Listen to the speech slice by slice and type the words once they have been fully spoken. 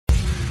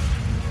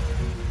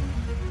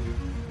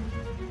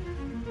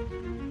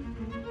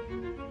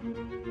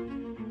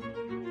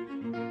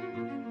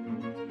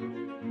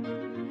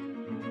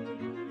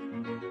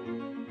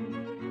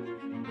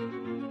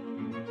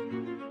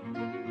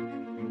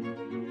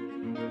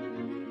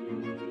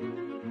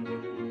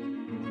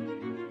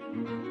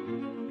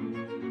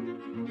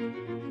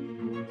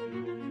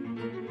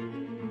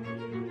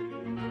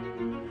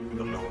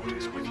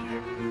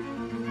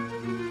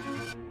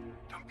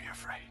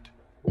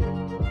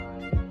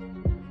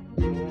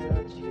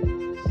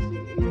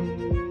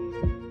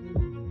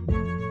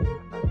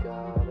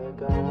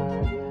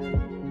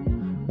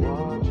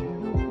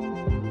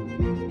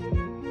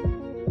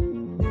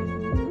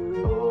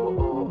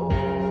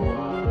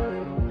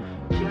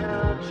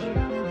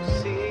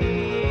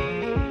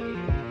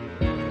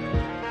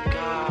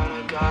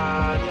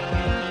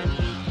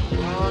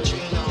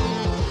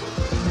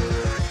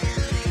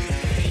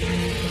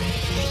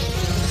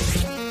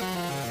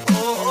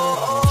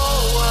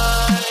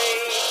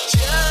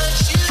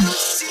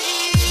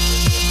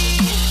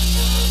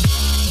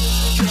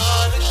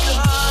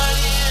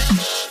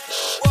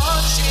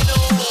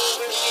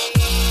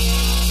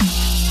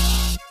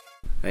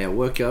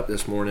woke up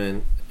this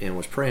morning and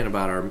was praying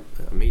about our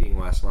meeting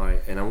last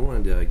night, and I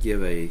wanted to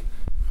give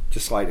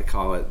just like to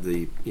call it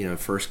the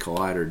First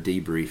Collider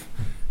debrief,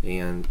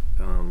 and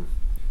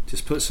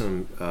just put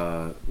some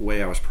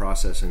way I was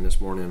processing this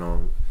morning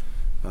on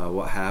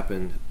what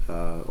happened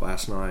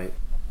last night.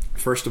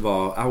 First of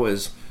all, I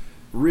was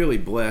really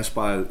blessed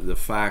by the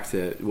fact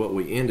that what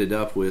we ended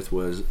up with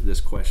was this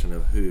question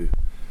of who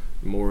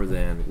more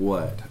than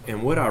what.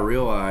 And what I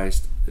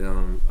realized,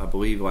 I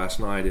believe last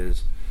night,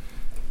 is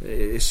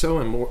it's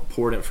so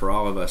important for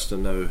all of us to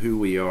know who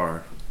we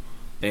are,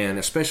 and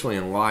especially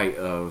in light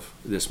of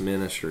this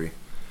ministry.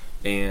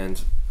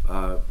 And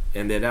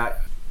that I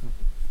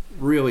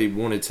really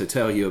wanted to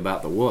tell you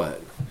about the what.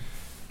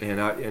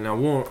 And I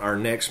want our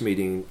next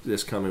meeting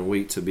this coming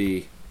week to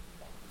be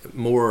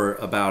more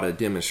about a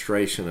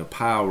demonstration of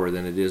power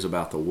than it is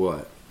about the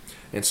what.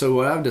 And so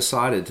what I've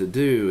decided to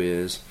do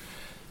is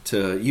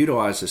to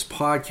utilize this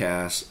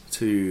podcast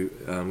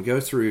to go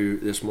through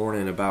this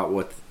morning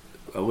about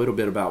a little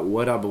bit about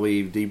what I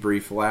believe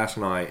debrief last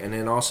night, and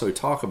then also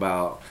talk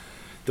about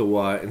the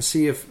what and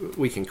see if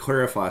we can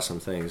clarify some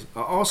things.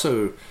 I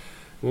also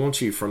want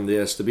you from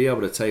this to be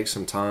able to take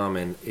some time,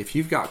 and if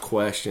you've got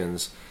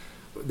questions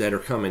that are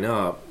coming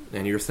up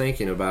and you're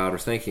thinking about or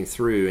thinking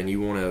through and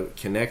you want to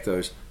connect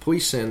those,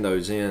 please send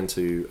those in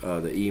to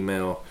the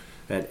email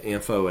at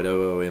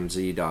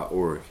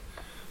info@oomz.org.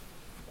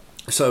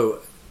 So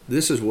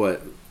this is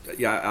what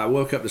I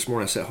woke up this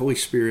morning. I said, Holy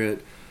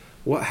Spirit,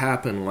 what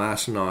happened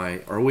last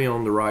night? Are we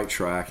on the right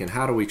track? And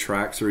how do we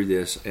track through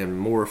this and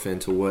morph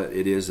into what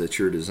it is that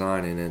you're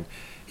designing? And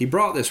he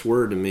brought this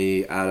word to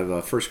me out of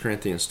 1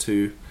 Corinthians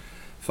 2,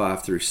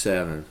 5 through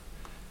 7.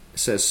 It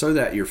says, so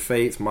that your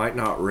faith might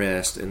not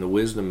rest in the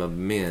wisdom of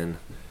men,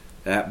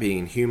 that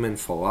being human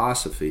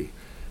philosophy,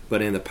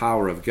 but in the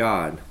power of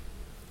God.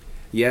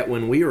 Yet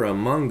when we are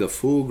among the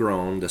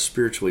full-grown, the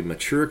spiritually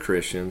mature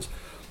Christians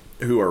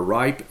who are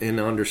ripe in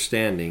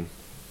understanding,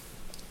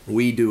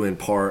 we do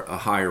impart a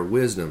higher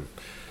wisdom,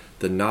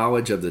 the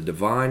knowledge of the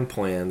divine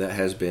plan that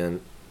has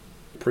been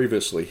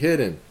previously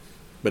hidden.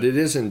 But it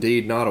is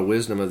indeed not a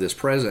wisdom of this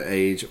present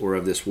age or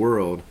of this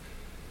world,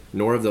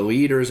 nor of the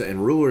leaders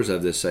and rulers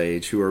of this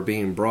age who are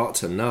being brought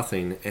to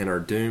nothing and are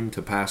doomed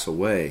to pass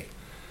away.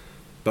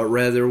 But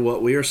rather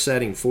what we are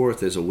setting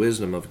forth is a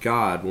wisdom of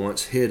God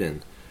once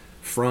hidden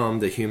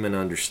from the human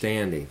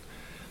understanding,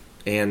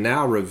 and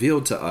now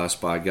revealed to us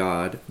by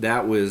God,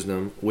 that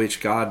wisdom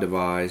which God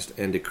devised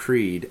and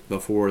decreed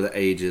before the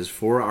ages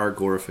for our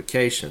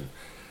glorification,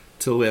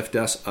 to lift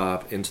us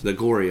up into the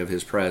glory of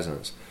His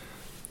presence.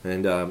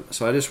 And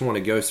so I just want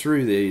to go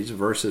through these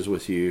verses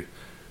with you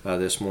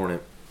this morning.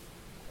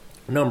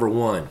 Number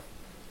one,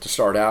 to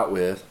start out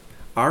with,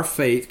 our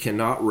faith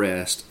cannot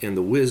rest in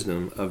the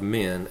wisdom of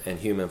men and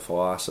human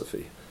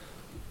philosophy.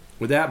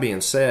 With that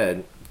being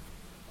said,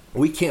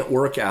 we can't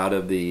work out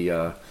of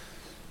the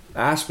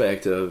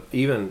aspect of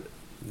even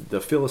the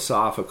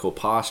philosophical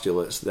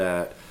postulates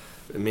that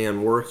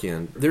men work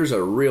in. There's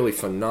a really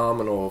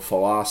phenomenal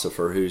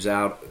philosopher who's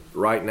out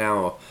right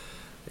now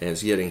and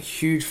is getting a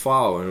huge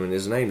following, and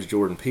his name's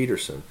Jordan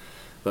Peterson.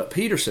 But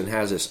Peterson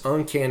has this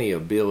uncanny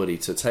ability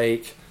to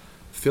take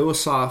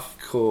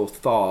philosophical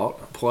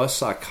thought plus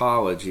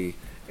psychology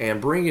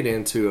and bring it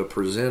into a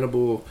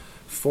presentable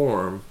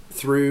form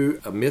through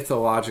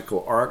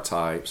mythological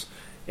archetypes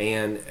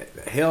and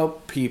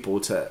help people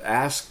to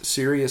ask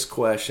serious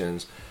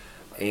questions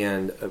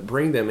and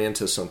bring them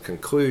into some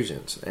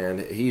conclusions. And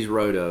he's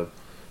wrote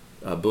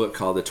a book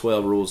called The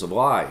 12 Rules of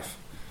Life.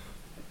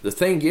 The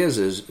thing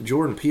is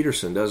Jordan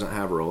Peterson doesn't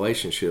have a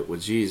relationship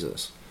with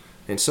Jesus.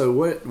 And so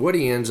what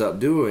he ends up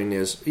doing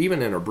is,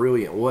 even in a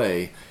brilliant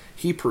way,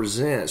 he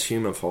presents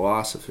human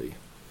philosophy.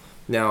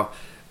 Now,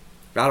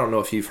 I don't know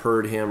if you've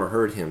heard him or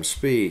heard him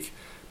speak,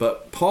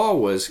 but Paul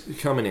was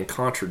coming in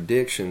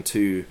contradiction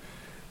to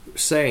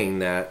saying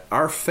that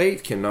our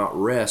faith cannot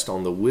rest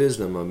on the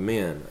wisdom of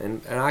men.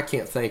 And I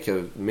can't think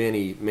of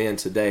many men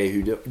today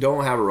who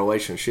don't have a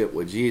relationship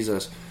with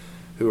Jesus,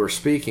 who are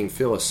speaking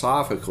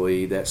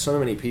philosophically, that so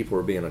many people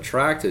are being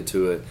attracted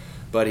to it,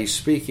 but he's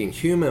speaking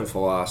human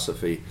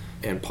philosophy.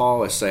 And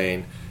Paul is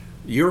saying,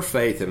 your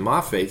faith and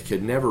my faith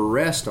could never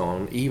rest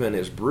on even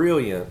as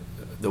brilliant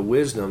the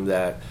wisdom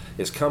that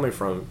is coming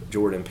from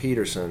Jordan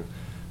Peterson.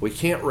 We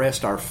can't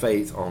rest our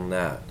faith on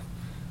that.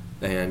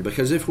 And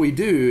because if we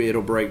do,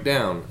 it'll break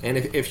down. And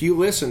if you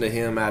listen to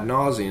him ad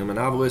nauseum, and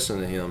I've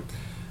listened to him,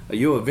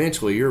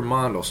 your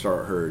mind will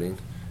start hurting,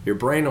 your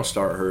brain will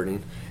start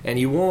hurting, and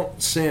you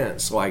won't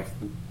sense like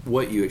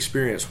what you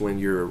experience when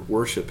you're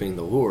worshiping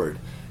the Lord.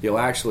 You'll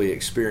actually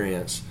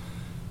experience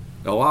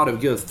a lot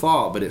of good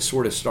thought, but it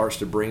sort of starts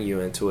to bring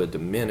you into a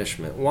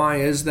diminishment. Why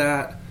is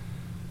that?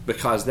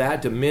 Because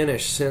that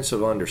diminished sense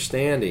of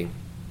understanding,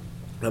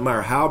 no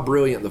matter how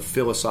brilliant the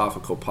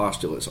philosophical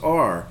postulates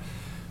are,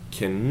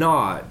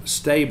 cannot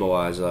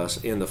stabilize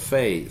us in the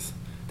faith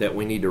that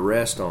we need to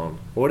rest on.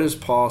 What does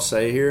Paul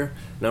say here?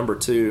 Number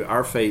 2,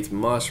 our faith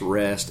must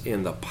rest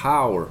in the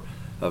power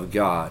of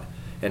God.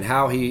 And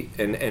how he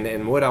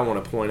and what I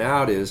want to point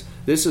out is,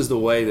 this is the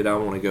way that I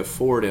want to go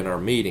forward in our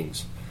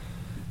meetings.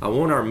 I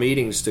want our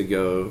meetings to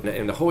go,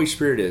 and the Holy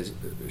Spirit has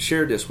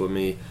shared this with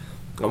me.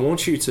 I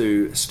want you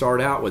to start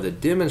out with a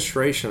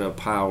demonstration of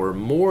power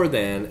more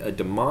than a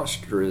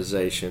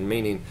demonstration,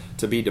 meaning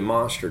to be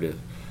demonstrative.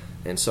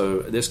 And so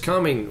this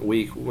coming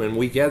week, when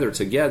we gather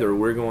together,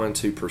 we're going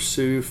to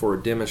pursue for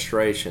a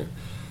demonstration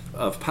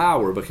of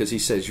power, because he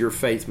says your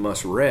faith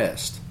must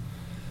rest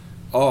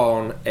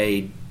on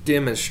a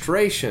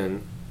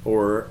demonstration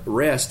or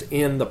rest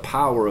in the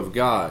power of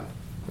God.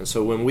 And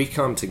so when we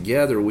come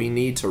together, we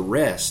need to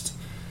rest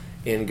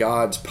in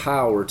God's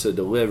power to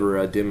deliver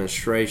a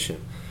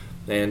demonstration.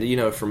 And,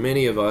 for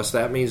many of us,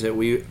 that means that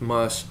we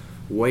must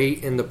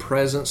wait in the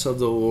presence of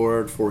the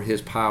Lord for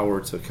his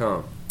power to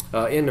come.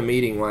 In the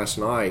meeting last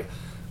night,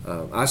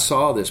 I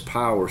saw this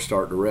power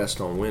start to rest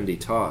on Wendy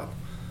Todd.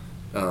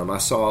 I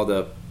saw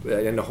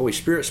and the Holy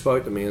Spirit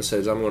spoke to me and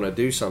says, I'm going to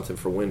do something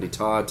for Wendy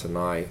Todd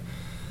tonight.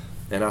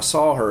 And I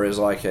saw her as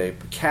like a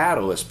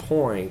catalyst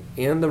point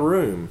in the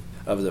room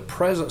of the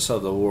presence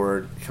of the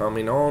Lord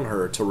coming on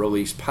her to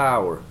release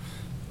power.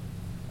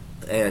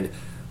 And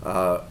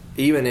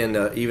even in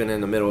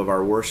the middle of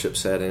our worship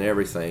set and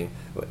everything.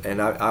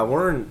 And I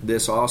learned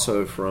this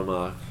also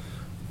from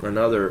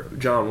another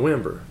John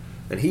Wimber.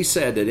 And he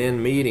said that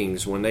in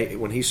meetings,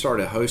 when he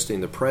started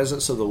hosting the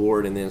presence of the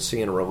Lord and then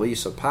seeing a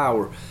release of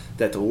power,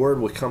 that the Lord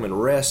would come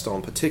and rest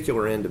on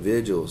particular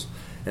individuals,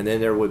 and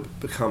then there would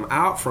come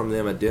out from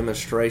them a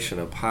demonstration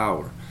of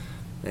power.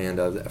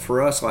 And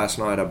for us last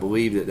night, I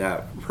believe that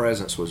the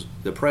presence of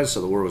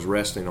the Lord was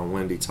resting on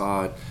Wendy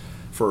Todd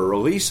for a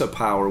release of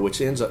power,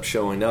 which ends up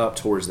showing up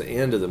towards the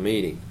end of the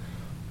meeting.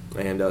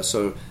 And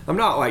so I'm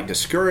not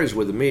discouraged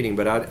with the meeting,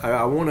 but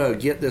I want to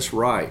get this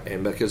right,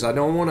 and because I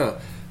don't want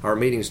our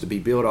meetings to be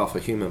built off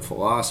of human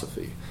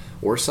philosophy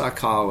or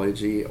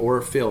psychology or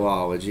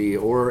philology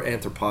or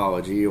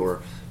anthropology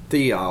or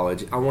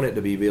theology. I want it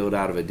to be built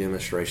out of a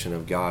demonstration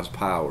of God's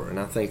power. And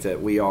I think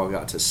that we all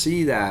got to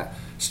see that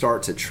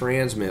start to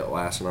transmit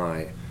last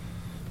night.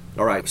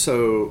 All right,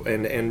 so,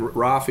 and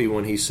Rafi,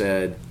 when he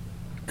said,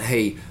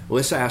 hey,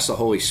 let's ask the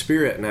Holy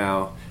Spirit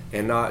now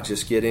and not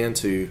just get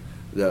into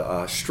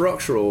the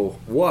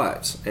structural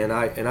what's. And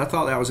I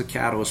thought that was a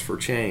catalyst for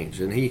change.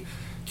 And he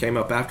came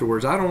up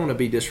afterwards. I don't want to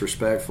be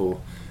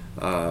disrespectful,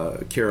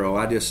 Carol.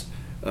 I just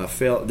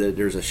felt that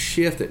there's a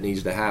shift that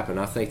needs to happen.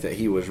 I think that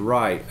he was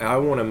right. I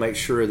want to make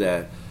sure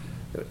that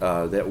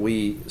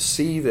we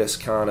see this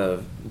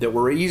that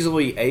we're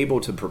easily able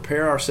to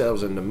prepare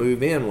ourselves and to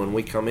move in when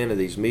we come into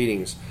these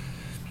meetings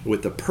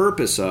with the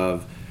purpose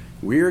of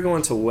we're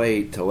going to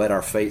wait to let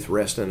our faith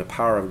rest in the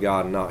power of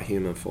God and not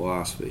human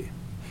philosophy.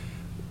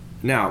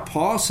 Now,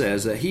 Paul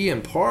says that he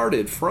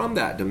imparted from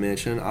that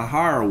dimension a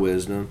higher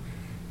wisdom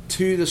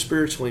to the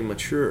spiritually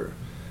mature.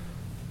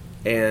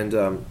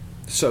 And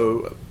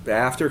so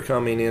after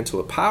coming into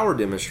a power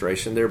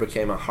demonstration, there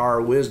became a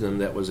higher wisdom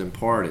that was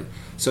imparted.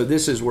 So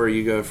this is where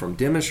you go from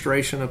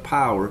demonstration of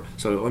power.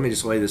 So let me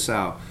just lay this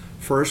out.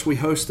 First, we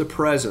host the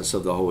presence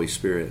of the Holy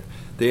Spirit.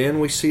 Then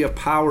we see a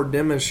power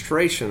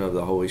demonstration of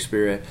the Holy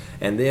Spirit.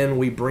 And then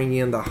we bring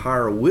in the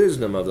higher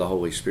wisdom of the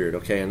Holy Spirit.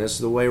 Okay, and this is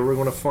the way we're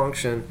going to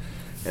function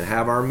and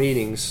have our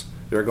meetings.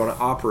 They're going to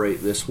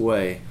operate this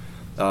way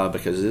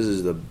because this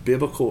is the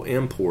biblical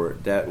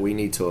import that we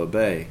need to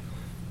obey.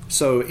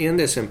 So in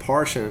this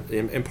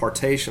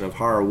impartation of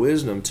higher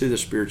wisdom to the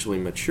spiritually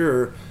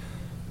mature,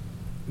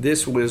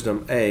 this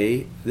wisdom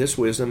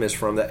is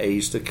from the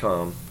age to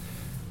come.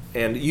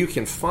 And you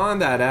can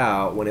find that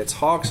out when it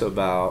talks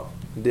about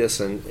this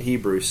in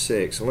Hebrews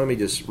 6. And let me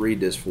just read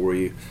this for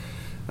you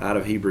out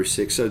of Hebrews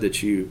 6 so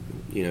that you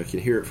can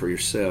hear it for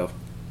yourself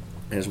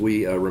as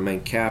we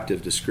remain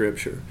captive to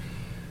Scripture.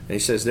 And he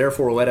says,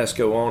 therefore let us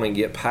go on and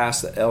get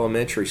past the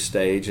elementary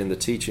stage in the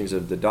teachings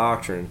of the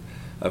doctrine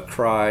of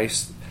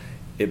Christ,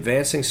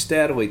 advancing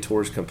steadily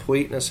towards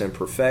completeness and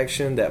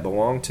perfection that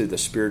belong to the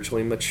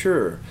spiritually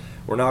mature.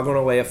 We're not going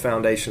to lay a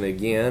foundation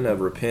again of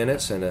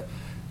repentance and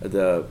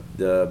the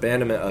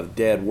abandonment of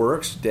dead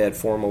works, dead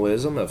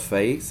formalism of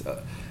faith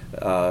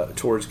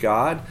towards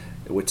God,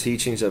 with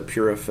teachings of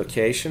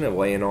purification and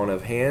laying on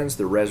of hands,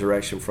 the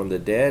resurrection from the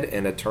dead,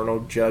 and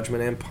eternal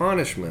judgment and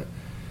punishment.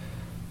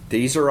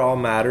 These are all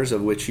matters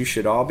of which you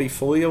should all be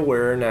fully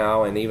aware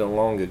now and even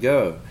long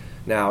ago.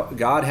 Now,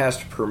 God has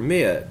to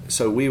permit,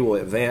 so we will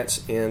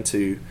advance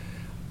into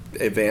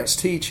advanced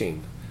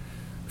teaching.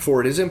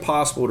 For it is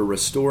impossible to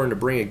restore and to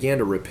bring again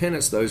to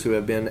repentance those who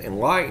have been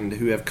enlightened,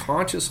 who have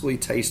consciously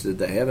tasted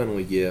the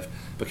heavenly gift,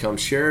 become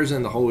sharers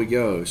in the Holy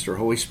Ghost or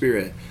Holy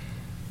Spirit,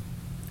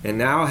 and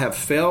now have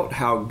felt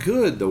how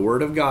good the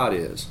Word of God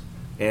is,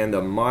 and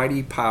the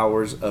mighty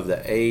powers of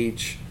the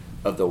age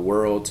of the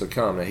world to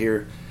come. Now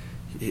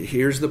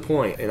here's the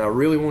point, and I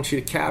really want you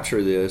to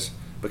capture this,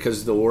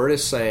 because the Lord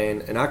is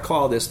saying, and I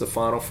call this the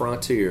final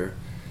frontier,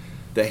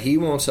 that He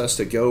wants us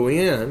to go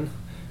in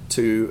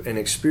to an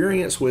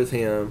experience with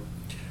Him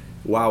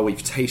while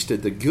we've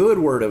tasted the good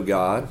Word of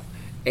God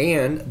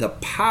and the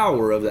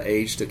power of the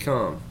age to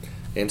come.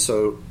 And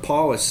so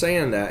Paul is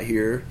saying that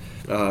here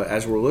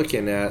as we're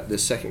looking at the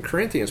 2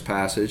 Corinthians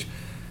passage.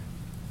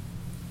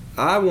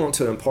 I want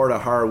to impart a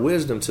higher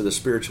wisdom to the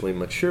spiritually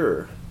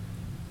mature.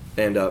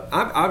 And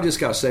I've just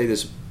got to say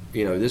this,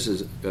 this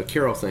is a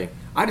Carol thing.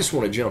 I just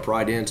want to jump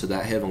right into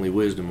that heavenly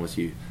wisdom with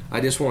you. I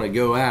just want to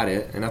go at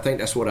it, and I think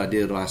that's what I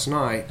did last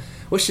night.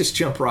 Let's just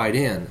jump right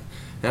in.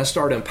 And I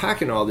started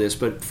unpacking all this,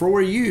 but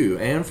for you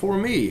and for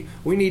me,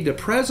 we need the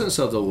presence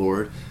of the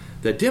Lord,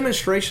 the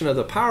demonstration of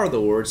the power of the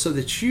Lord, so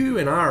that you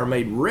and I are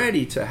made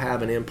ready to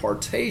have an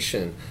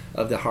impartation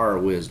of the higher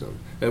wisdom.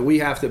 That we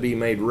have to be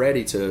made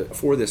ready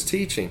for this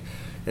teaching,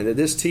 and that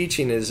this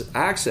teaching is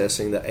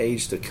accessing the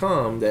age to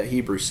come that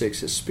Hebrews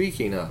 6 is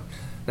speaking of.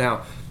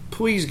 Now,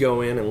 please go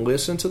in and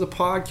listen to the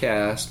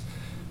podcast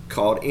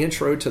called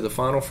Intro to the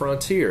Final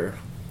Frontier,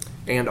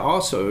 and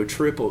also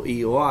Triple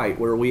E Light,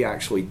 where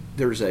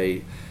there's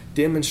a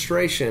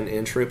demonstration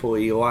in Triple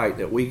E Light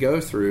that we go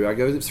through. I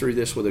go through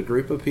this with a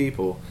group of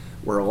people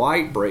where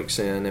light breaks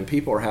in and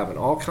people are having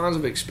all kinds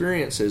of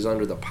experiences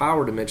under the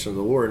power dimension of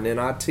the Lord, and then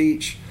I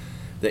teach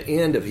the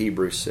end of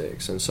Hebrews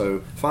 6. And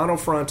so Final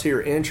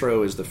Frontier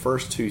Intro is the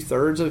first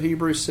 2/3 of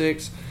Hebrews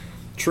 6.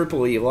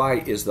 Triple E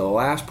Light is the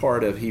last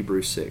part of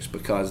Hebrews 6,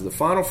 because the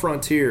Final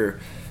Frontier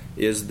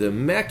is the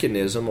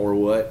mechanism, or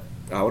what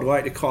I would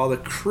like to call the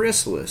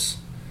chrysalis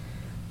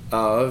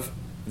of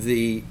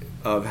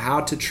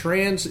how to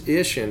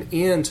transition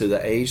into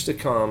the age to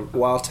come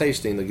while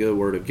tasting the good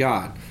word of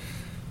God.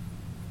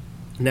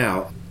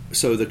 Now,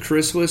 so the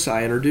chrysalis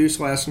I introduced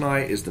last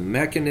night is the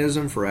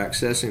mechanism for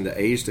accessing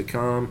the age to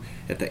come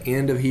at the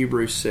end of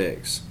Hebrews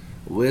 6.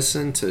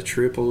 Listen to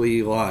Triple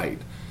E Light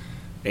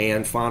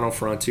and Final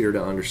Frontier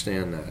to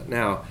understand that.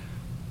 Now,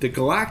 the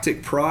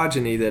galactic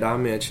progeny that I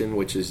mentioned,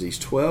 which is these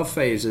 12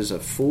 phases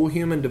of full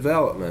human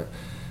development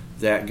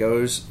that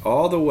goes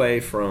all the way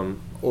from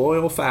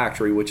oil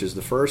factory, which is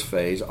the first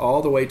phase,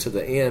 all the way to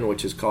the end,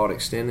 which is called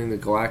extending the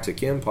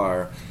galactic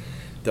empire.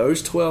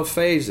 Those 12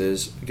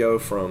 phases go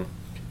from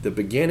the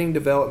beginning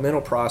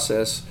developmental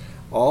process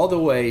all the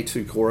way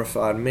to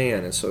glorified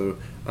man. And so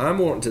I'm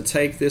wanting to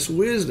take this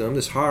wisdom,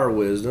 this higher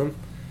wisdom,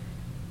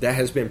 that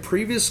has been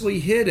previously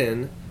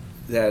hidden,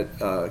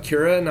 that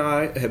Kara and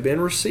I have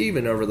been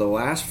receiving over the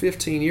last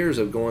 15 years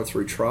of going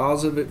through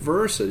trials of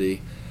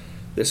adversity,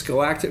 this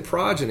galactic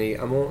progeny.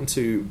 I'm wanting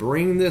to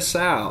bring this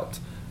out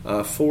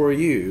for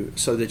you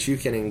so that you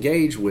can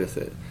engage with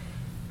it.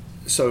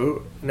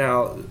 So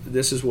now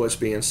this is what's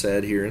being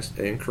said here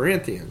in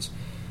Corinthians.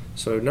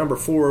 So number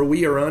 4,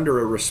 we are under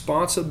a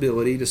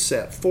responsibility to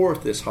set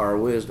forth this higher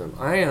wisdom.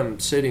 I am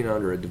sitting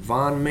under a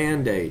divine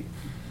mandate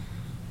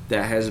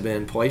that has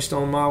been placed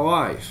on my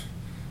life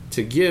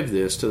to give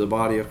this to the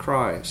body of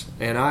Christ.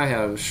 And I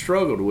have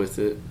struggled with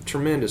it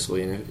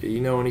tremendously. And if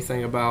you know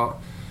anything about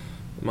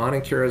mine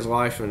and Kara's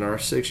life and our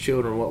 6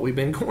 children, what we've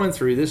been going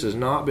through, this has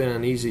not been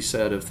an easy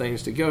set of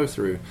things to go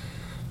through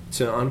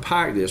to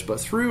unpack this. But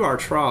through our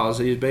trials,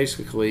 he's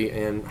basically,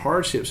 and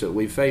hardships that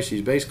we face,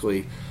 he's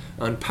basically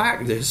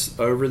unpacked this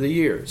over the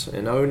years.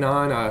 In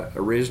 2009, I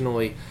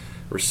originally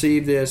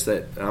received this,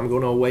 that I'm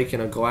going to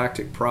awaken a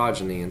galactic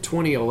progeny. In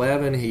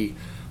 2011, he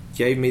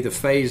gave me the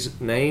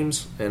phase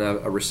names, and I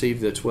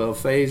received the 12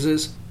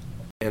 phases.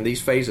 And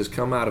these phases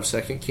come out of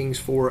 2 Kings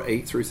 4,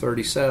 8 through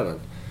 37.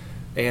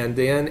 And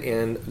then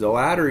in the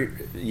latter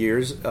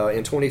years,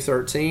 in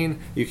 2013,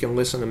 you can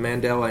listen to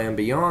Mandela and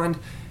Beyond,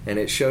 and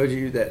it showed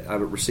you that I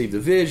received the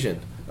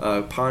vision,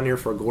 Pioneer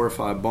for a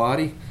Glorified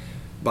Body.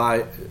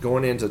 By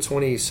going into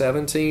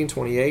 2017,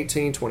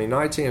 2018,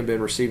 2019, I've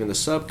been receiving the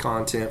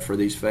sub-content for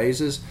these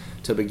phases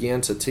to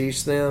begin to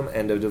teach them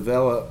and to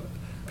develop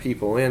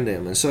people in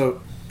them. And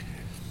so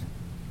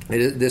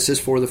this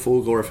is for the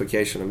full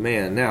glorification of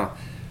man. Now,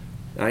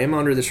 I am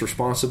under this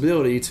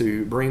responsibility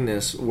to bring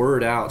this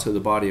word out to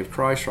the body of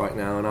Christ right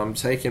now, and I'm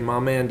taking my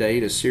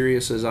mandate as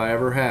serious as I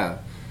ever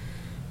have,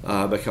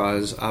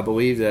 because I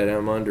believe that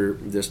I'm under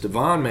this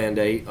divine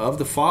mandate of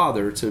the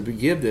Father to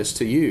give this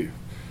to you,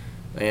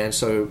 and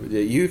so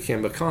that you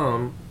can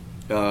become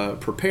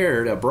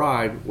prepared, a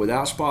bride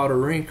without spot or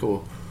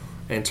wrinkle,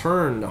 and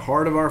turn the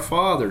heart of our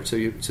Father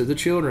to the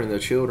children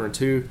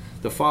to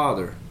the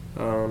Father.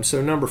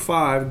 So number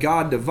 5,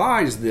 God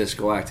devised this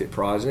galactic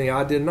progeny.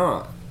 I did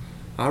not.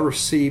 I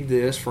received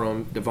this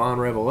from divine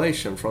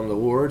revelation from the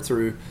Lord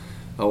through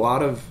a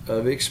lot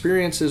of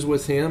experiences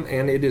with Him,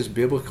 and it is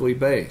biblically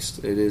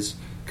based. It is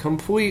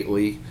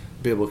completely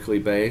biblically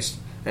based,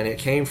 and it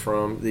came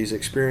from these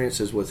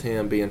experiences with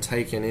Him, being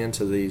taken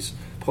into these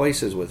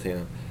places with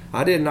Him.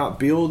 I did not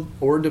build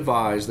or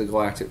devise the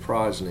galactic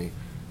progeny.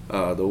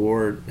 The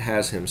Lord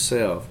has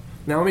Himself.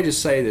 Now let me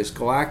just say this.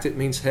 Galactic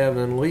means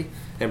heavenly,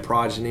 and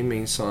progeny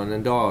means son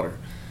and daughter.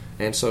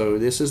 And so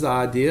this is the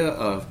idea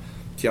of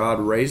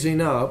God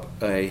raising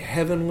up a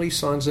heavenly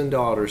sons and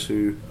daughters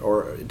who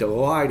are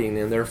delighting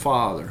in their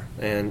Father.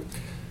 And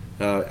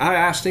I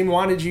asked him,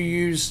 why did you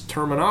use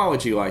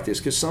terminology like this?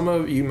 Because some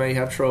of you may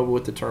have trouble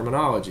with the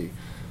terminology.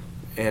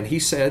 And he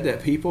said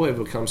that people have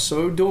become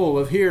so dull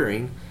of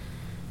hearing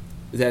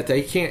that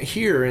they can't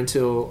hear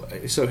until...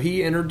 So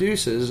he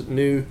introduces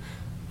new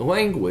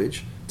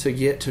language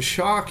to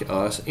shock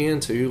us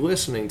into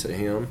listening to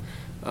him,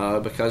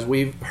 because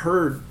we've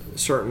heard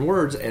certain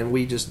words and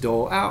we just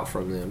dole out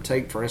from them.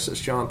 Take, for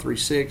instance, John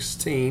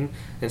 3:16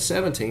 and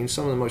 17,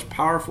 some of the most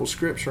powerful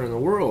scripture in the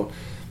world.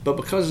 But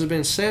because it's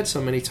been said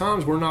so many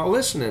times, we're not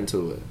listening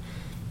to it.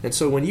 And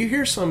so when you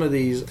hear some of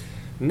these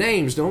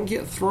names, don't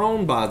get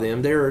thrown by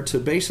them. They're to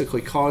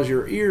basically cause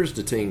your ears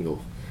to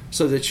tingle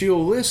so that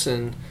you'll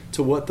listen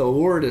to what the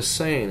Lord is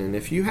saying. And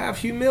if you have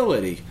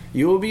humility,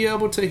 you will be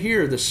able to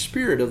hear the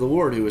Spirit of the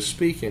Lord who is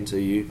speaking to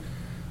you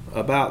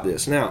about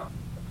this. Now,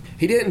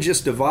 he didn't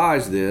just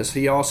devise this,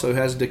 he also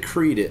has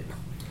decreed it.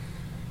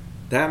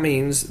 That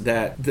means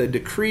that the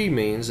decree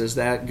means is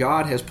that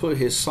God has put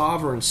his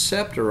sovereign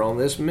scepter on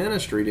this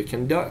ministry to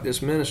conduct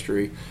this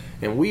ministry,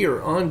 and we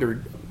are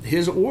under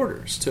his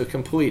orders to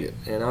complete it.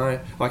 And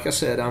like I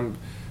said,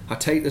 I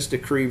take this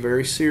decree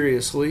very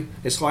seriously.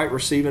 It's like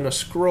receiving a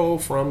scroll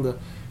from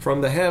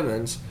the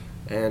heavens,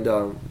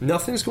 and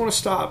nothing's going to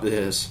stop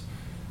this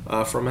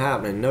from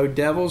happening. No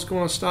devil's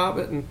going to stop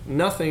it.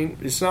 Nothing.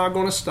 It's not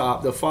going to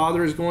stop. The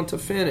Father is going to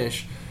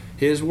finish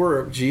his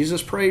work.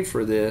 Jesus prayed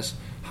for this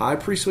high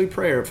priestly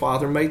prayer.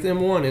 Father, make them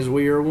one as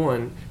we are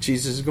one.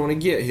 Jesus is going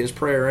to get his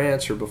prayer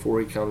answered before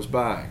he comes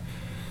back.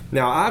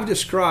 Now, I've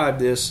described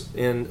this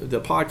in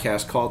the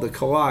podcast called The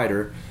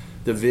Collider,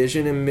 the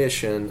vision and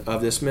mission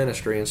of this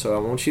ministry. And so I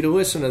want you to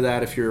listen to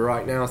that if you're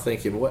right now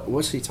thinking,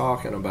 what's he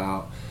talking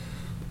about?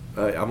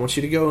 I want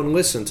you to go and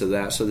listen to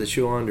that so that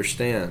you'll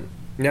understand.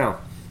 Now,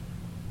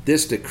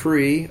 this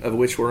decree, of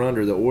which we're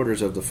under the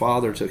orders of the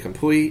Father to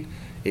complete,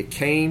 it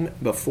came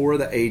before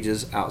the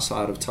ages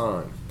outside of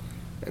time.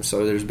 And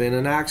so there's been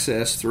an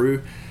access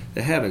through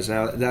the heavens.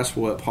 Now, that's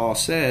what Paul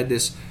said,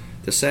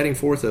 the setting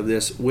forth of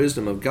this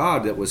wisdom of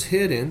God that was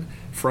hidden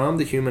from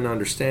the human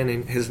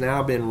understanding has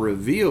now been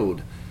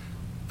revealed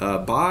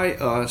by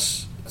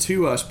us,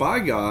 to us by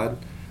God,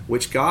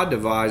 which God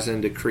devised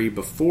and decreed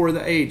before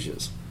the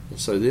ages. And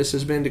so this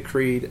has been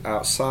decreed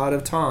outside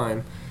of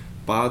time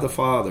by the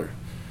Father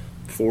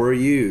for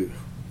you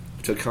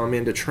to come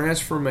into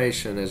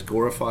transformation as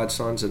glorified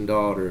sons and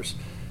daughters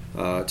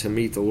to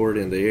meet the Lord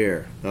in the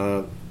air.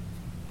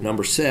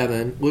 Number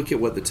 7, look at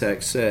what the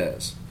text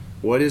says.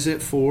 What is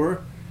it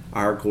for?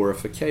 Our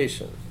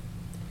glorification.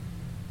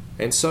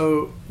 And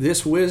so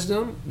this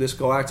wisdom, this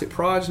galactic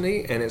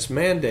progeny, and its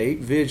mandate,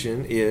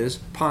 vision, is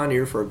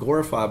pioneer for a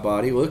glorified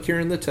body. Look here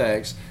in the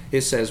text.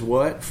 It says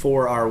what?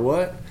 For our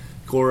what?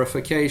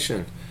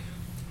 Glorification.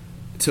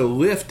 To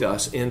lift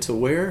us into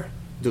where?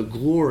 The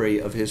glory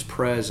of his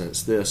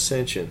presence, the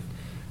ascension.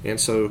 And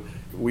so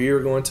we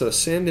are going to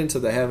ascend into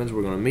the heavens.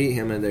 We're going to meet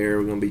him in the air.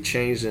 We're going to be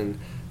changed in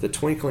the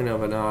twinkling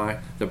of an eye.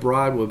 The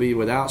bride will be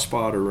without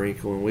spot or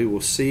wrinkle, and we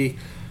will see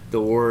the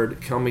Lord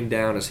coming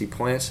down as he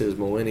plants his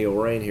millennial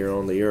reign here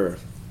on the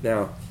earth.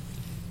 Now,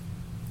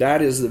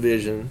 that is the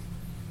vision.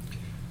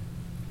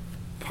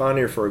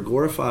 Pioneer for a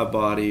glorified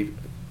body.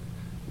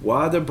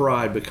 Why the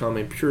bride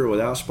becoming pure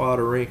without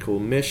spot or wrinkle.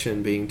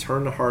 Mission being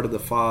turn the heart of the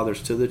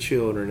fathers to the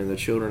children and the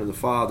children of the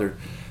Father,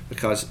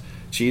 because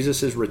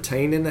Jesus is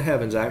retained in the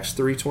heavens, Acts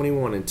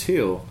 3:21,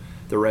 until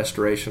the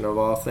restoration of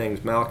all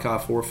things.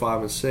 Malachi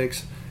 4:5 and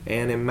 6.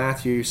 And in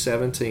Matthew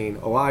 17,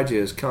 Elijah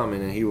is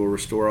coming and he will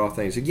restore all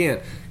things. Again,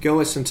 go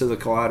listen to the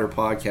Collider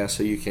podcast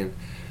so you can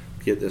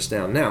get this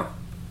down. Now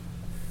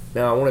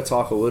I want to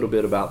talk a little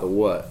bit about the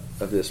what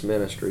of this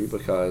ministry,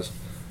 because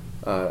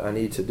I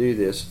need to do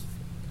this.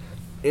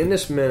 In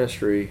this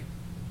ministry,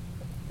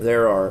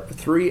 there are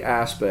 3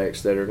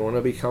 aspects that are going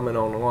to be coming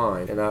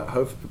online. And I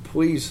hope,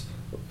 please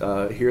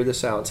hear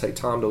this out and take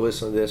time to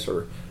listen to this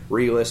or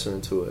re-listen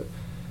to it.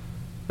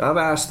 I've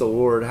asked the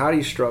Lord, how do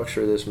you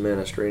structure this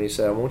ministry? And he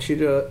said, I want you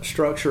to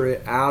structure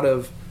it out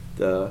of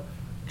the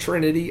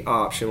Trinity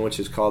option, which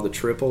is called the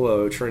Triple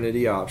O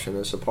Trinity option.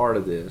 That's a part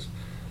of this.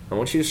 I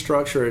want you to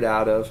structure it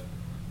out of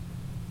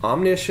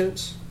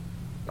omniscience,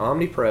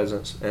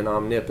 omnipresence, and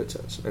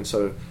omnipotence. And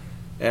so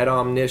at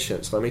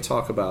omniscience, let me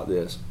talk about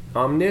this.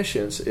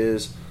 Omniscience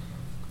is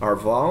our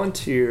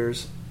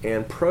volunteers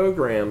and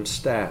program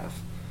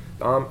staff.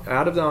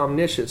 Out of the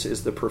omniscience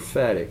is the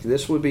prophetic.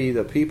 This would be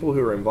the people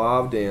who are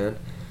involved in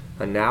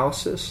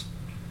analysis,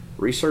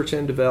 research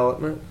and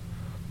development,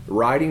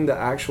 writing the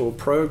actual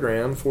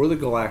program for the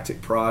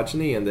Galactic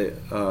Progeny and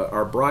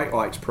our Bright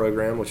Lights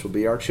program, which will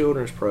be our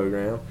children's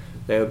program.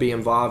 They will be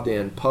involved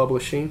in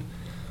publishing,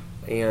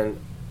 and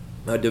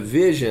a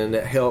division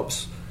that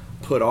helps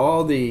put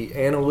all the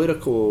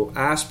analytical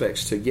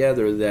aspects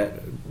together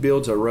that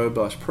builds a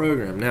robust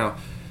program. Now,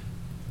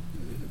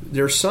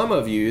 there's some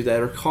of you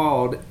that are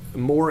called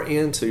more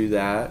into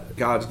that.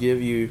 God's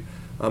give you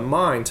a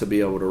mind to be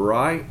able to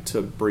write, to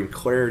bring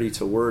clarity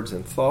to words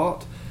and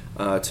thought,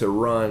 to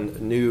run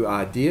new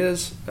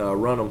ideas,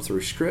 run them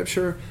through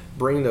Scripture,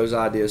 bring those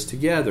ideas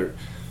together.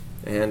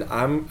 And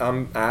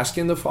I'm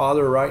asking the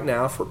Father right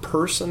now for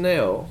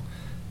personnel.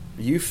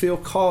 You feel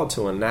called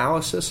to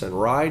analysis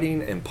and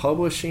writing and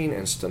publishing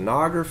and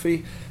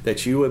stenography,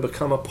 that you would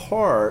become a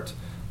part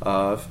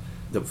of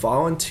the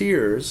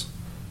volunteers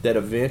that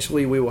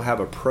eventually we will have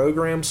a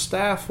program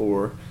staff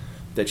for,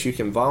 that you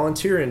can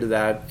volunteer into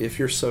that if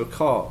you're so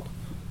called.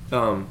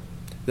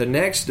 The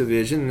next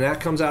division, and that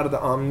comes out of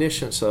the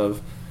omniscience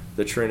of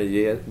the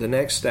Trinity. The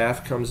next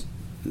staff comes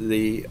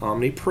the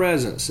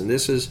omnipresence, and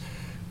this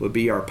would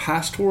be our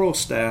pastoral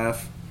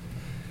staff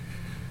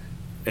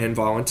and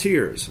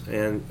volunteers.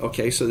 And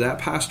okay, so that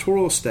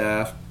pastoral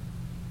staff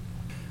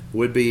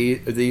would be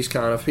these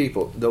kind of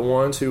people. The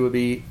ones who would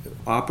be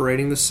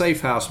operating the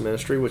Safe House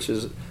ministry, which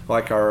is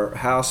like our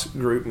house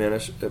group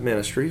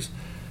ministries.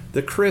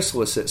 The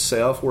chrysalis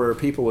itself, where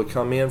people would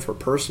come in for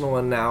personal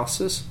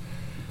analysis.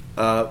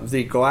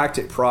 The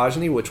galactic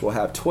progeny, which will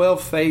have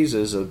 12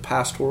 phases of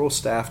pastoral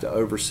staff to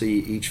oversee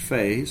each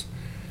phase.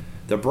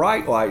 The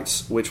bright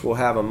lights, which will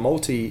have a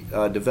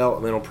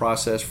multi-developmental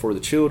process for the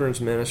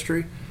children's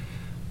ministry.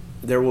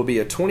 There will be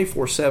a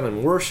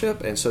 24/7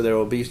 worship, and so there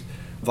will be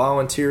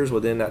volunteers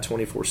within that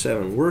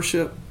 24/7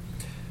 worship.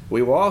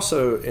 We will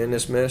also, in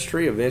this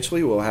ministry,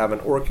 eventually we'll have an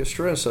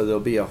orchestra, so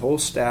there'll be a whole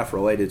staff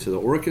related to the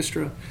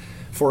orchestra.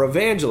 For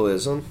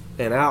evangelism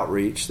and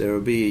outreach, there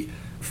will be,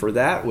 for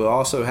that, we'll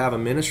also have a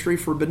ministry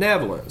for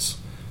benevolence.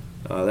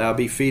 That'll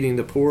be feeding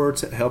the poor,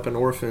 helping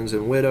orphans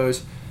and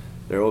widows.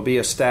 There will be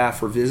a staff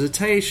for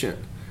visitation,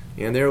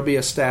 and there will be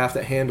a staff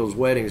that handles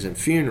weddings and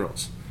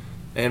funerals.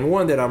 And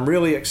one that I'm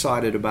really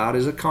excited about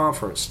is a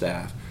conference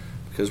staff.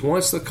 Because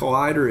once the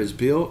Collider is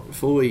built,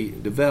 fully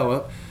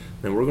developed,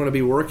 and we're going to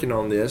be working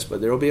on this,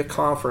 but there will be a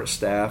conference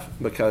staff,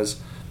 because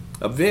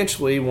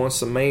eventually, once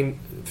the main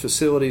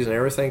facilities and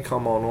everything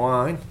come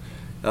online,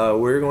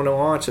 we're going to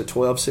launch a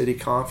 12-city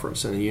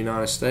conference in the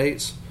United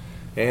States,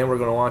 and we're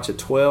going to launch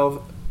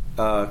 12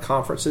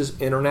 conferences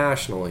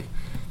internationally,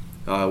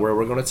 where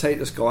we're going to take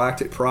this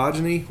galactic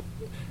progeny,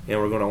 and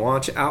we're going to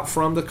launch out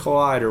from the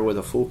Collider with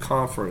a full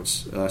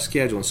conference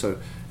schedule. And so,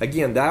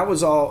 again, that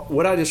was all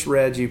what I just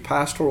read you.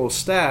 Pastoral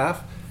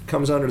staff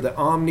comes under the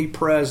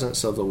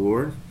omnipresence of the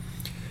Lord.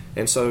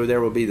 And so there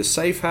will be the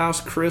Safe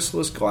House,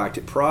 chrysalis,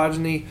 galactic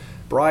progeny,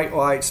 bright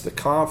lights, the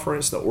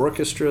conference, the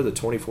orchestra, the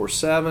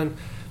 24/7,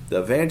 the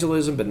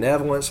evangelism,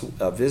 benevolence,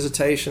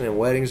 visitation, and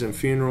weddings and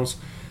funerals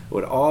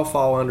would all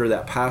fall under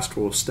that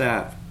pastoral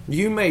staff.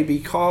 You may be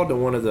called to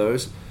one of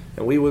those,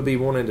 and we would be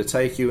wanting to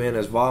take you in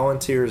as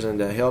volunteers and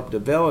to help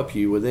develop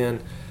you within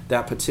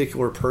that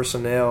particular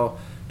personnel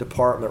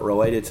department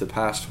related to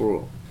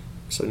pastoral.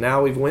 So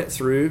now we've went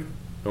through,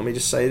 let me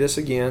just say this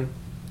again,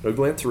 we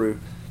went through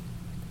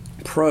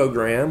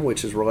program,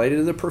 which is related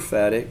to the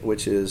prophetic,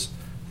 which is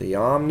the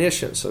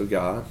omniscience of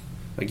God.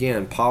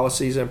 Again,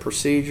 policies and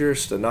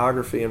procedures,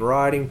 stenography and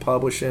writing,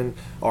 publishing,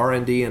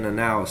 R&D and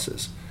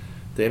analysis.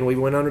 Then we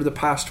went under the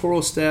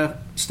pastoral staff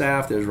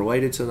that is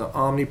related to the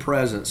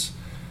omnipresence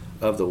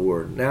of the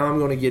Word. Now I'm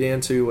going to get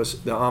into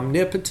the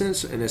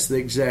omnipotence, and it's the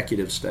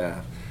executive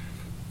staff.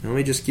 Let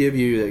me just give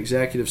you the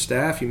executive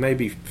staff. You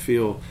maybe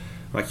feel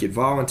like you'd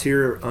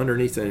volunteer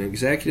underneath an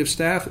executive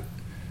staff.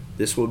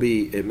 This will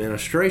be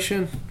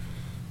administration,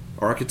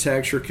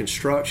 architecture,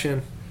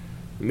 construction,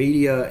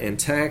 media and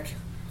tech,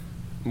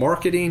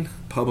 marketing,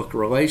 public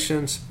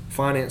relations,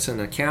 finance and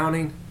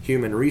accounting,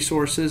 human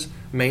resources,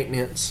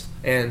 maintenance,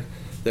 and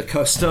the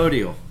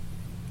custodial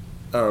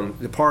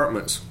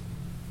departments.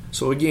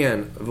 So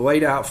again, I've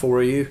laid out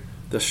for you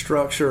the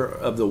structure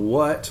of the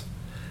what.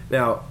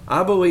 Now,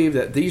 I believe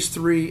that these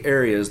three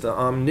areas, the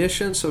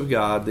omniscience of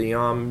God, the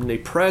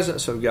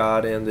omnipresence of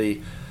God, and the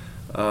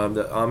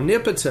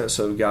omnipotence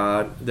of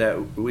God,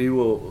 that we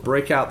will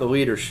break out the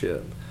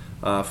leadership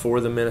for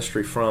the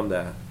ministry from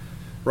that.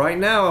 Right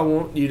now, I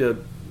want you to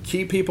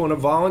keep people in a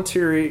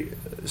voluntary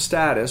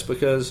status,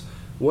 because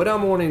what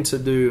I'm wanting to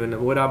do, and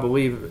what I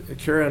believe,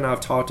 Kara and I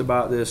have talked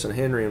about this, and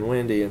Henry and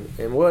Wendy,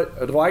 and what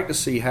I'd like to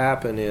see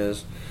happen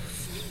is,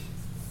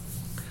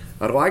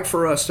 I'd like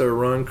for us to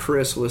run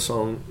chrysalis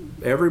on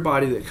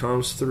everybody that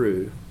comes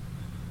through.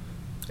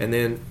 And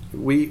then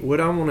what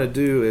I want to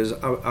do is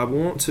I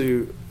want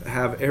to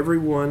have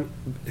everyone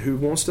who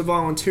wants to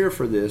volunteer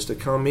for this to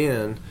come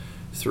in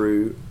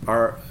through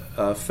our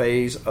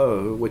phase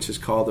O, which is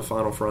called the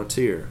Final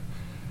Frontier.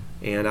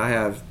 And I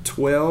have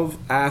 12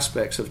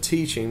 aspects of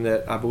teaching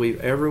that I believe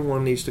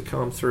everyone needs to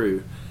come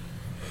through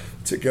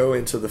to go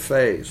into the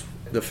phases,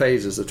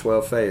 the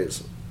 12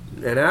 phases.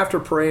 And after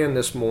praying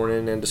this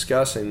morning and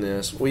discussing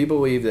this, we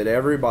believe that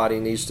everybody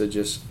needs to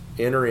just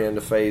enter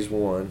into phase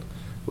 1,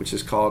 which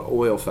is called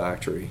Oil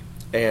Factory,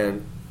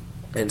 and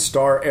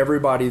start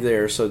everybody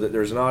there, so that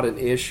there's not an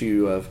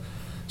issue of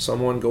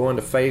someone going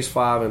to phase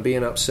 5 and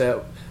being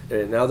upset,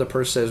 and the other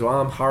person says,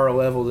 well, I'm higher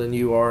level than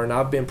you are, and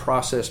I've been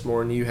processed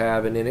more than you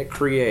have, and then it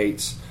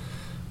creates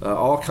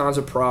all kinds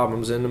of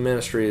problems in the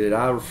ministry that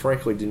I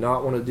frankly do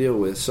not want to deal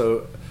with.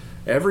 So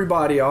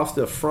everybody off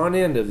the front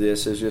end of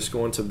this is just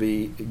going to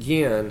be,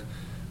 again,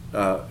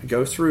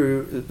 go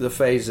through the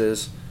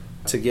phases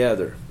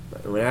together.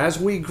 As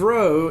we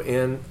grow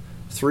in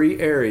 3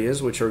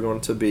 areas, which are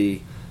going to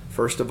be,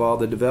 first of all,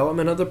 the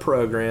development of the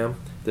program,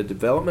 the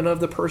development of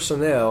the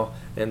personnel,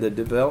 and the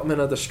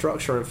development of the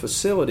structure and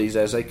facilities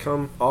as they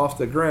come off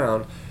the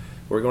ground,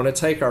 we're going to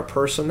take our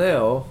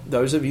personnel,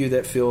 those of you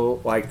that feel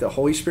like the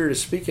Holy Spirit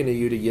is speaking to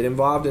you to get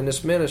involved in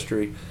this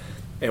ministry,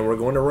 and we're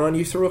going to run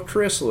you through a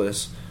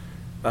chrysalis.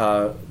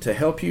 to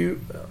help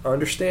you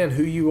understand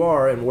who you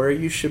are and where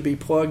you should be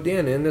plugged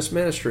in this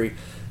ministry.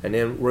 And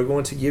then we're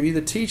going to give you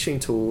the teaching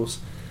tools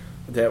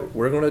that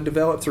we're going to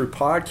develop through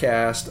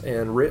podcast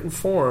and written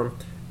form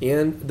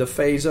in the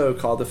Phase O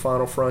called the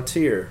Final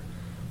Frontier.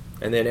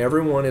 And then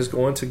everyone is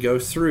going to go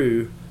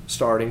through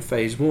starting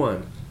Phase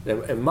 1.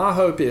 And my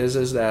hope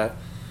is that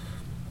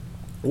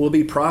we'll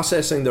be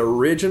processing the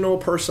original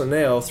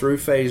personnel through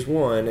Phase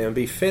 1 and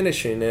be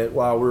finishing it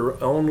while we're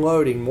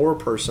unloading more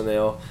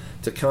personnel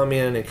to come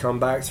in and come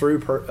back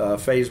through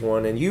Phase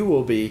 1. And you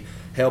will be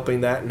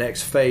helping that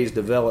next phase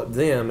develop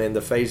them in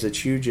the phase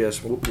that you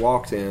just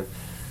walked in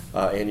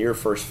your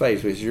first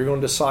phase, because you're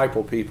going to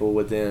disciple people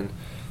within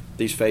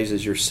these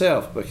phases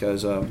yourself,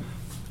 because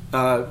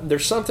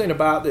there's something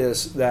about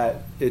this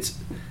that it's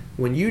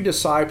when you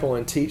disciple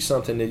and teach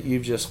something that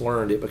you've just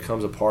learned, it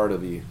becomes a part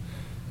of you.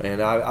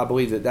 And I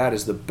believe that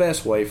is the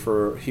best way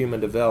for human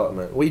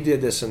development. We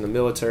did this in the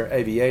military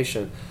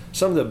aviation.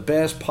 Some of the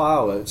best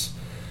pilots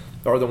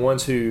are the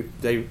ones who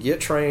they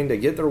get trained, they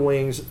get their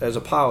wings as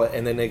a pilot,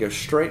 and then they go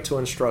straight to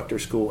instructor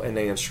school and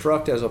they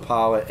instruct as a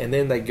pilot, and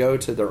then they go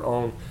to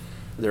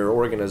their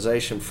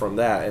organization from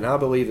that. And I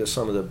believe that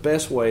some of the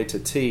best way to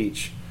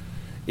teach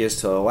is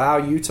to allow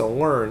you to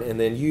learn, and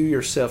then you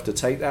yourself to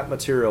take that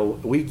material.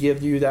 We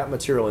give you that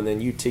material, and then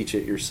you teach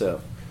it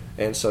yourself.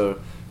 And so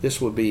this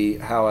would be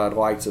how I'd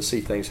like to see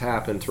things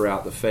happen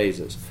throughout the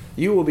phases.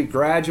 You will be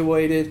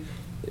graduated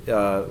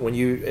when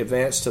you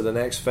advance to the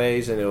next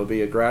phase, and it will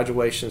be a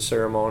graduation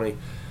ceremony.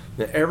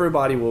 Now,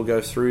 everybody will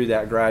go through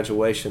that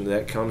graduation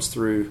that comes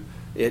through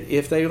it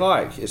if they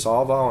like. It's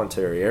all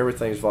voluntary.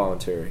 Everything's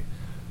voluntary.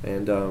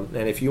 And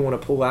if you want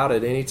to pull out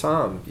at any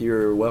time,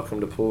 you're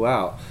welcome to pull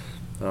out.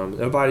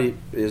 Nobody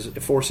is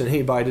forcing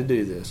anybody to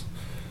do this.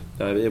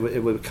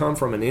 It would come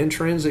from an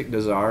intrinsic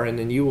desire, and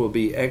then you will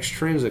be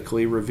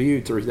extrinsically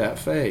reviewed through that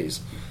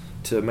phase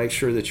to make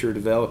sure that you're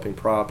developing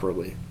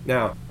properly.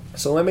 Now,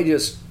 so let me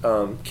just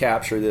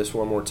capture this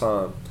one more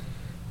time,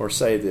 or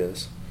say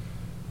this.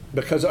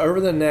 Because over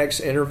the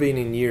next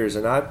intervening years,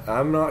 and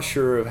I'm not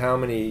sure of how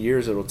many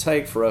years it'll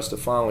take for us to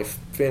finally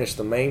finish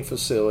the main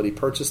facility,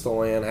 purchase the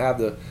land, have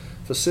the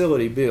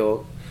facility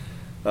built,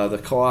 the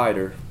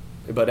collider.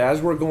 But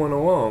as we're going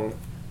along,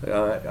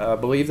 I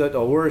believe that the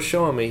Lord is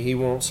showing me He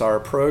wants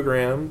our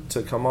program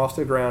to come off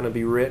the ground and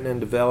be written and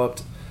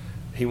developed.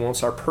 He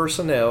wants our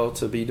personnel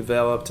to be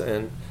developed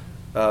and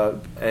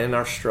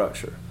our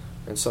structure.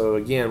 And so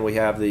again, we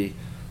have the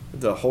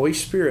Holy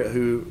Spirit,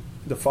 who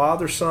the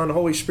Father, Son,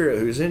 Holy Spirit,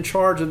 who is in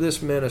charge of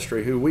this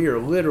ministry, who we are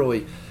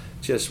literally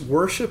just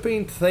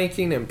worshiping,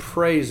 thanking, and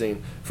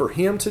praising for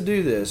Him to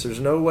do this. There's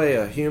no way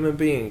a human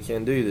being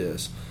can do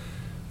this.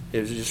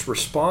 It's just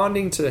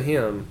responding to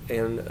Him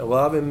in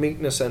love and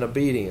meekness and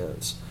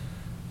obedience,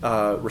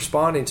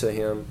 responding to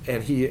Him,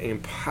 and He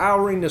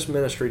empowering this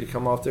ministry to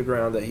come off the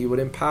ground, that He would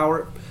empower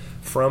it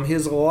from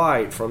His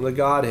light, from the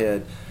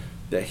Godhead,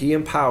 that He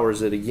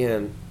empowers it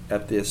again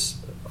at this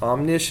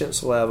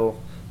omniscience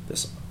level,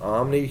 this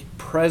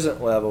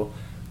omnipresent level,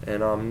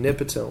 and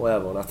omnipotent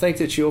level. And I think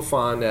that you'll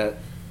find that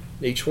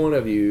each one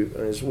of you,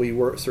 as we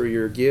work through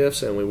your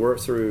gifts and we work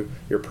through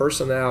your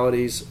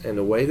personalities and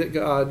the way that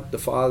God the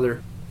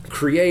Father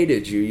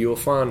created you, you'll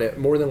find that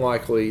more than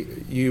likely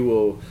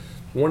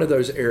one of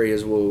those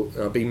areas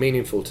will be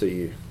meaningful to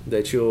you.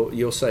 That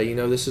you'll say,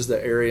 this is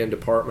the area and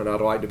department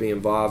I'd like to be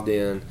involved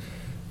in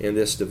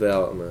this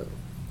development.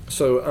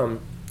 So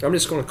I'm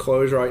just going to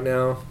close right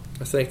now.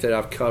 I think that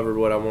I've covered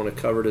what I want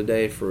to cover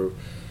today for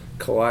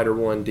Collider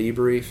 1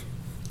 debrief.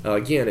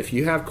 Again, if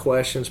you have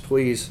questions,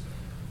 please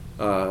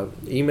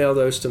email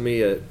those to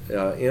me at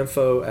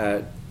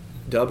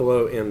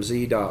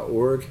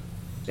info@oomz.org.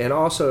 And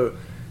also,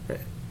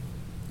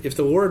 if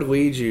the Lord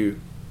leads you,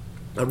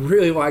 I'd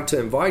really like to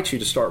invite you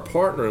to start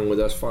partnering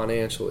with us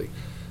financially.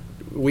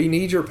 We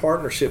need your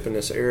partnership in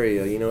this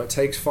area. It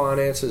takes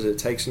finances, it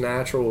takes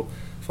natural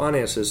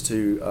finances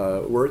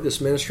to work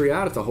this ministry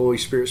out. If the Holy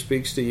Spirit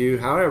speaks to you,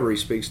 however He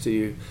speaks to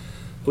you,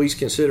 please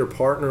consider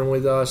partnering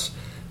with us.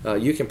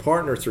 You can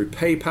partner through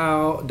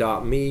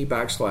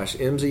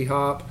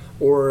paypal.me/mzhop,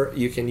 or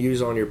you can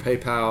use on your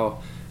PayPal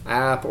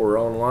app or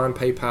online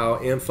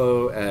PayPal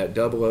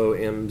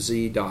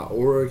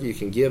info@oomz.org. You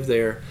can give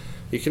there.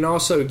 You can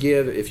also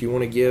give, if you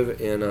want to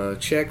give in a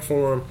check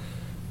form,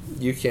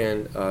 you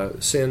can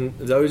send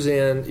those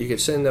in. You can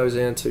send those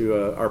in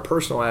to our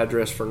personal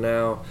address for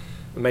now,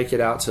 make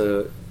it out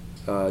to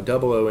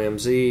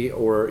OOMZ,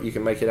 or you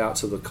can make it out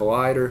to the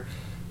Collider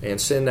and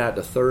send that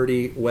to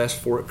 30 West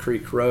Fort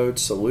Creek Road,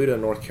 Saluda,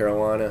 North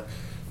Carolina,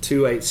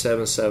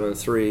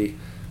 28773.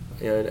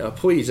 And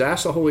please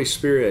ask the Holy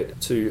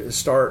Spirit to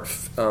start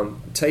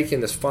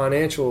taking this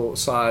financial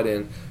side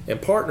and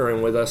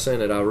partnering with us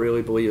in it. I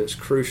really believe it's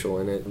crucial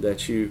in it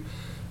that you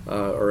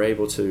are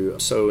able to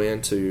sow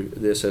into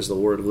this as the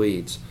Lord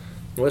leads.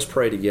 Let's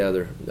pray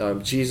together.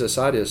 Jesus,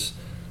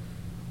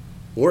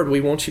 Lord,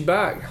 we want you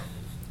back.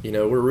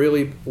 We're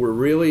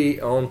really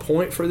on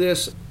point for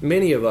this.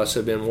 Many of us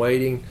have been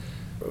waiting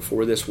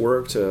for this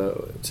work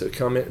to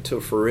come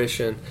into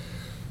fruition.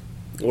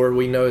 Lord,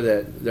 we know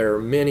that there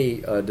are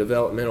many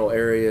developmental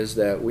areas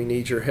that we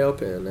need your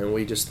help in, and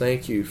we just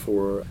thank you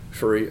for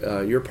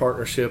your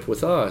partnership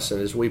with us,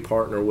 and as we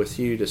partner with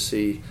you to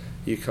see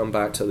you come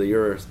back to the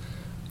earth.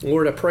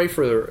 Lord, I pray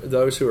for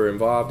those who are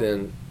involved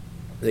in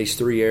these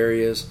three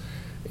areas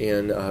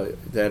and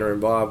that are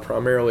involved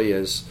primarily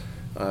as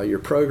your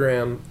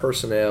program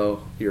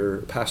personnel, your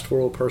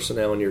pastoral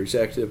personnel, and your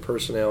executive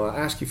personnel. I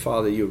ask you,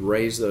 Father, you would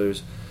raise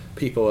those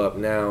people up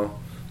now.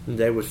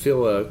 They would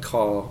feel a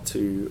call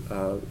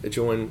to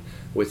join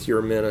with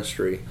your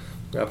ministry.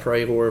 I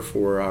pray, Lord,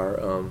 for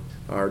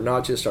our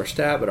not just our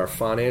staff, but our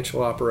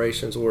financial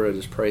operations. Lord, I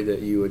just pray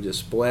that you would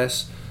just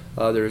bless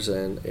others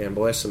and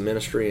bless the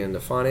ministry in the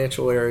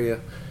financial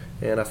area.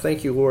 And I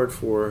thank you, Lord,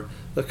 for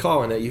the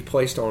calling that you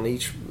placed on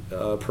each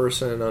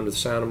person under the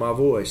sound of my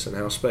voice and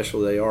how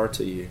special they are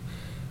to you.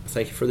 I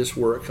thank you for this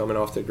work coming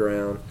off the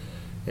ground.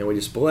 And we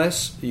just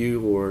bless you,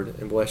 Lord,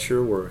 and bless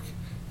your work.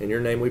 In your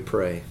name we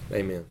pray.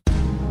 Amen.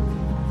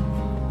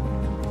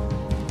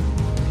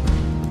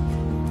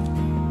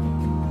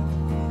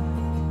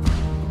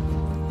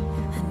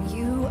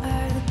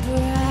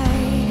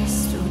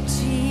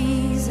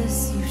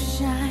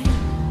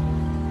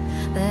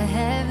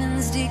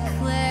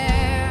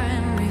 Declare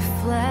and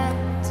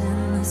reflect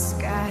in the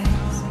skies.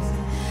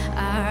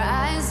 Our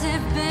eyes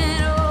have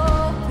been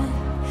opened.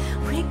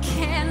 We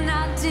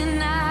cannot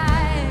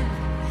deny it.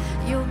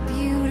 You're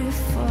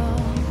beautiful,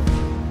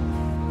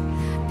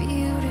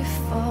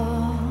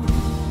 beautiful.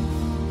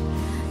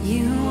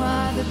 You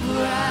are the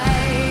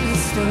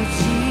brightest, oh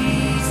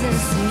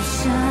Jesus, you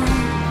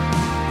shine.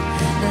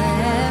 The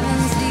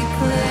heavens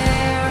declare